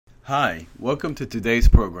Hi, welcome to today's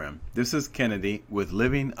program. This is Kennedy with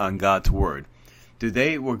Living on God's Word.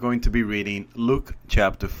 Today we're going to be reading Luke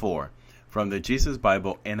chapter 4 from the Jesus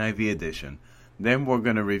Bible NIV edition. Then we're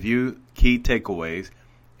going to review key takeaways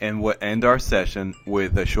and we'll end our session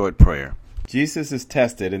with a short prayer. Jesus is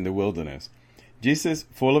tested in the wilderness. Jesus,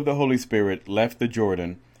 full of the Holy Spirit, left the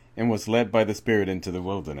Jordan and was led by the Spirit into the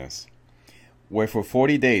wilderness, where for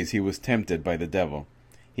 40 days he was tempted by the devil.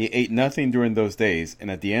 He ate nothing during those days, and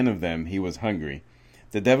at the end of them he was hungry.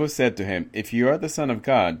 The devil said to him, "If you are the Son of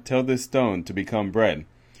God, tell this stone to become bread."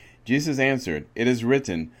 Jesus answered, "It is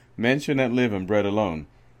written, men should not live on bread alone."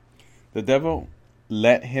 The devil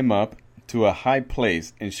led him up to a high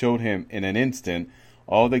place and showed him in an instant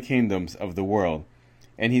all the kingdoms of the world.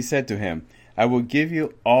 And he said to him, "I will give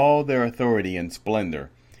you all their authority and splendor.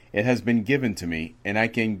 It has been given to me, and I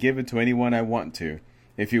can give it to anyone I want to.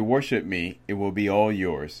 If you worship me, it will be all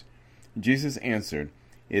yours." Jesus answered,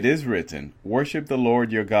 "It is written, worship the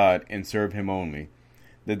Lord your God and serve him only."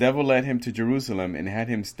 The devil led him to Jerusalem and had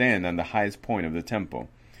him stand on the highest point of the temple.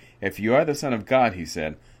 "If you are the Son of God," he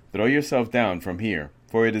said, "throw yourself down from here,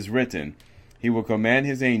 for it is written, he will command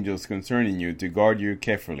his angels concerning you to guard you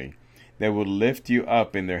carefully. They will lift you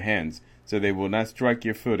up in their hands, so they will not strike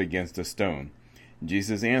your foot against a stone."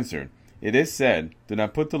 Jesus answered, "It is said, do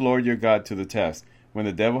not put the Lord your God to the test." When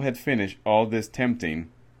the devil had finished all this tempting,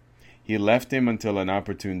 he left him until an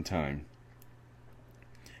opportune time.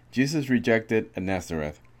 Jesus rejected at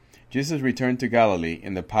Nazareth. Jesus returned to Galilee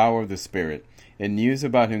in the power of the Spirit, and news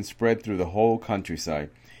about him spread through the whole countryside.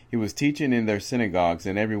 He was teaching in their synagogues,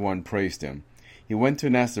 and everyone praised him. He went to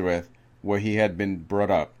Nazareth, where he had been brought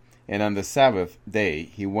up, and on the Sabbath day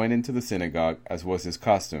he went into the synagogue, as was his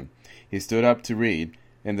custom. He stood up to read,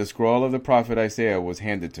 and the scroll of the prophet Isaiah was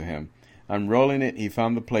handed to him. Unrolling it, he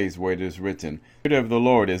found the place where it is written, "The Spirit of the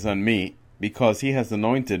Lord is on me, because he has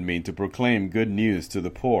anointed me to proclaim good news to the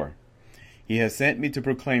poor. He has sent me to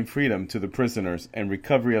proclaim freedom to the prisoners and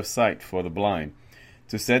recovery of sight for the blind,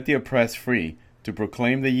 to set the oppressed free, to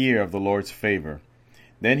proclaim the year of the Lord's favor."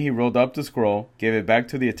 Then he rolled up the scroll, gave it back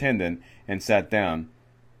to the attendant, and sat down.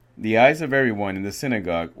 The eyes of everyone in the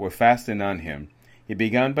synagogue were fastened on him. He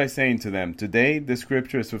began by saying to them, "Today the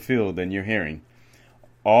scripture is fulfilled in your hearing."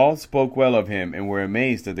 All spoke well of him and were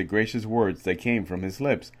amazed at the gracious words that came from his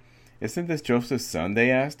lips. "Isn't this Joseph's son?"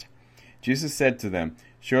 they asked. Jesus said to them,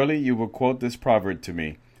 "Surely you will quote this proverb to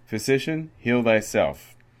me, 'Physician, heal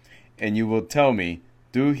thyself.' And you will tell me,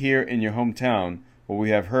 'Do here in your hometown what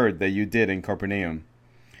we have heard that you did in Capernaum.'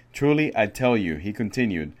 Truly I tell you," he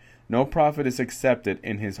continued, "no prophet is accepted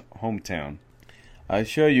in his hometown. I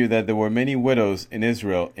assure you that there were many widows in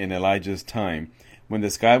Israel in Elijah's time, when the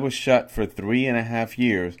sky was shut for 3.5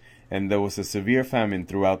 years, and there was a severe famine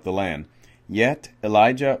throughout the land. Yet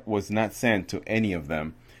Elijah was not sent to any of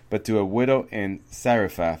them, but to a widow in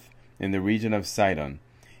Zarephath, in the region of Sidon.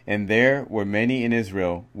 And there were many in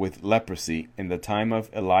Israel with leprosy in the time of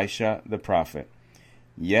Elisha the prophet.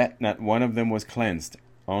 Yet not one of them was cleansed,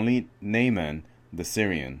 only Naaman the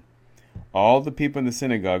Syrian." All the people in the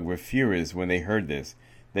synagogue were furious when they heard this.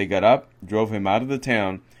 They got up, drove him out of the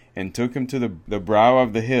town, and took him to the brow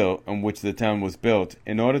of the hill on which the town was built,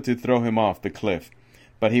 in order to throw him off the cliff.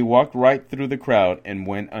 But he walked right through the crowd and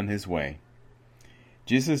went on his way.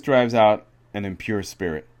 Jesus drives out an impure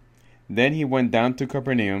spirit. Then he went down to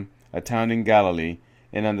Capernaum, a town in Galilee,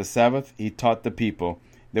 and on the Sabbath he taught the people.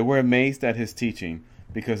 They were amazed at his teaching,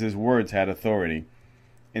 because his words had authority.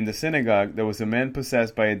 In the synagogue there was a man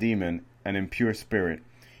possessed by a demon, an impure spirit.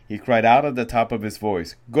 He cried out at the top of his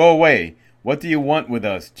voice, "Go away! What do you want with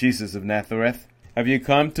us, Jesus of Nazareth? Have you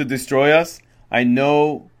come to destroy us? I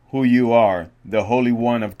know who you are, the Holy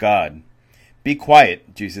One of God." "Be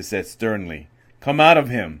quiet," Jesus said sternly. "Come out of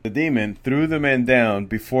him." The demon threw the man down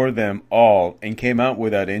before them all and came out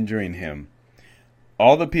without injuring him.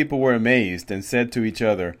 All the people were amazed and said to each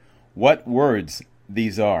other, "What words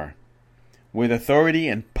these are!" With authority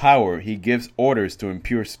and power he gives orders to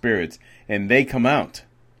impure spirits, and they come out.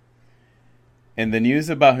 And the news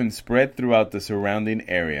about him spread throughout the surrounding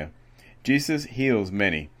area. Jesus heals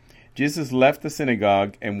many. Jesus left the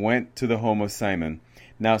synagogue and went to the home of Simon.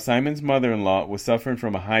 Now Simon's mother-in-law was suffering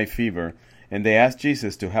from a high fever, and they asked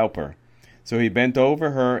Jesus to help her. So he bent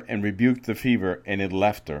over her and rebuked the fever, and it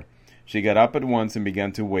left her. She got up at once and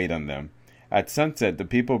began to wait on them. At sunset the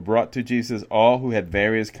people brought to Jesus all who had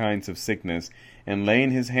various kinds of sickness, and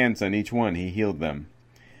laying his hands on each one he healed them.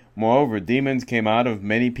 Moreover, demons came out of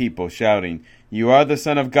many people, shouting, "You are the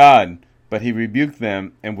Son of God!" But he rebuked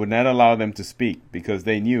them and would not allow them to speak, because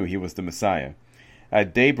they knew he was the Messiah.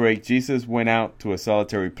 At daybreak Jesus went out to a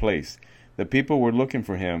solitary place. The people were looking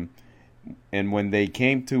for him, And when they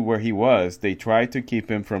came to where he was, they tried to keep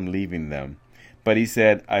him from leaving them. But he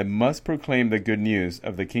said, I must proclaim the good news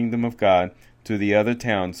of the kingdom of God to the other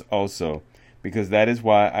towns also, because that is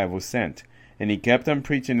why I was sent. And he kept on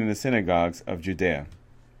preaching in the synagogues of Judea.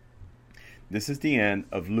 This is the end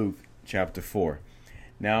of Luke chapter 4.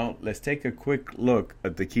 Now, let's take a quick look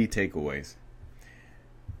at the key takeaways.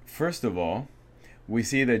 First of all, we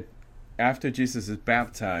see that after Jesus is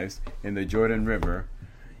baptized in the Jordan River,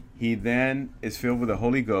 he then is filled with the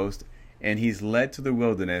Holy Ghost, and he's led to the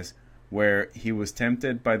wilderness where he was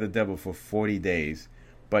tempted by the devil for 40 days,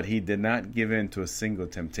 but he did not give in to a single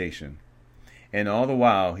temptation. And all the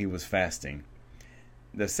while, he was fasting.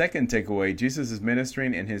 The second takeaway, Jesus is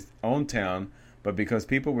ministering in his own town, but because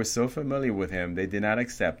people were so familiar with him, they did not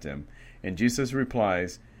accept him. And Jesus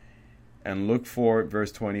replies, and Luke 4,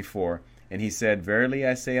 verse 24, and he said, Verily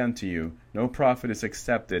I say unto you, no prophet is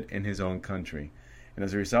accepted in his own country. And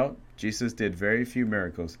as a result, Jesus did very few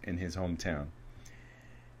miracles in his hometown.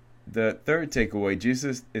 The third takeaway,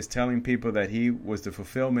 Jesus is telling people that he was the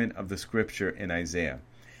fulfillment of the scripture in Isaiah.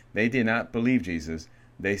 They did not believe Jesus.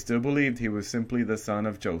 They still believed he was simply the son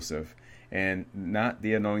of Joseph and not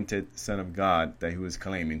the anointed son of God that he was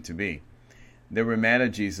claiming to be. They were mad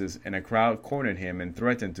at Jesus, and a crowd cornered him and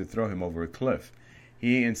threatened to throw him over a cliff.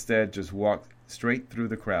 He instead just walked straight through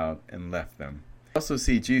the crowd and left them. We also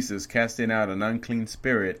see Jesus casting out an unclean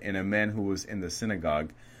spirit in a man who was in the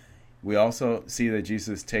synagogue. We also see that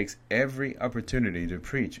Jesus takes every opportunity to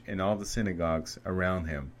preach in all the synagogues around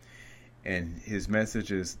him. And his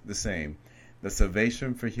message is the same. The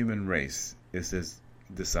salvation for human race is his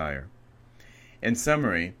desire. In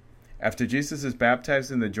summary, after Jesus is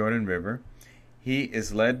baptized in the Jordan River, he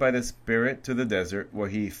is led by the Spirit to the desert where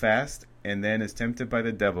he fasts and then is tempted by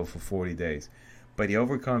the devil for 40 days. But he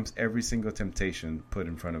overcomes every single temptation put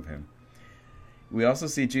in front of him. We also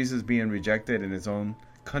see Jesus being rejected in his own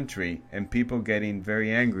country and people getting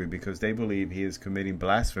very angry because they believe he is committing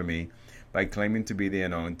blasphemy by claiming to be the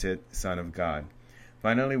anointed Son of God.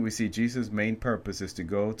 Finally, we see Jesus' main purpose is to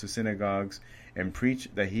go to synagogues and preach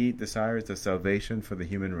that he desires the salvation for the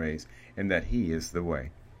human race and that he is the way.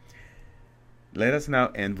 Let us now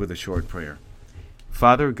end with a short prayer.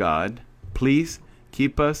 Father God, please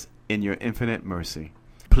keep us in your infinite mercy.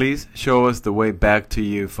 Please show us the way back to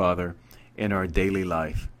you, Father, in our daily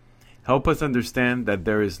life. Help us understand that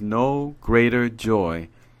there is no greater joy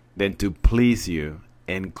than to please you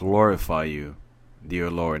and glorify you, dear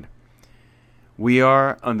Lord. We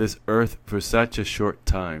are on this earth for such a short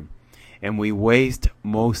time, and we waste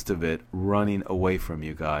most of it running away from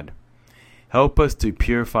you, God. Help us to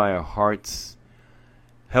purify our hearts.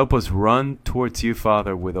 Help us run towards you,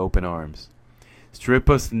 Father, with open arms. Strip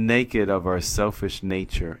us naked of our selfish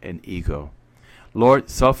nature and ego. Lord,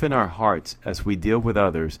 soften our hearts as we deal with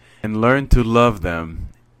others and learn to love them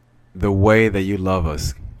the way that you love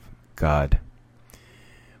us, God.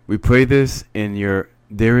 We pray this in your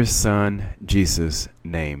dearest Son, Jesus'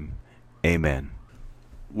 name. Amen.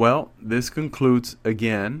 Well, this concludes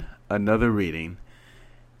again another reading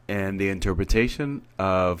and the interpretation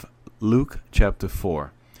of Luke chapter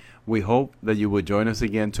 4. We hope that you will join us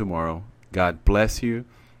again tomorrow. God bless you.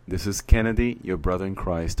 This is Kennedy, your brother in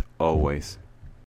Christ, always.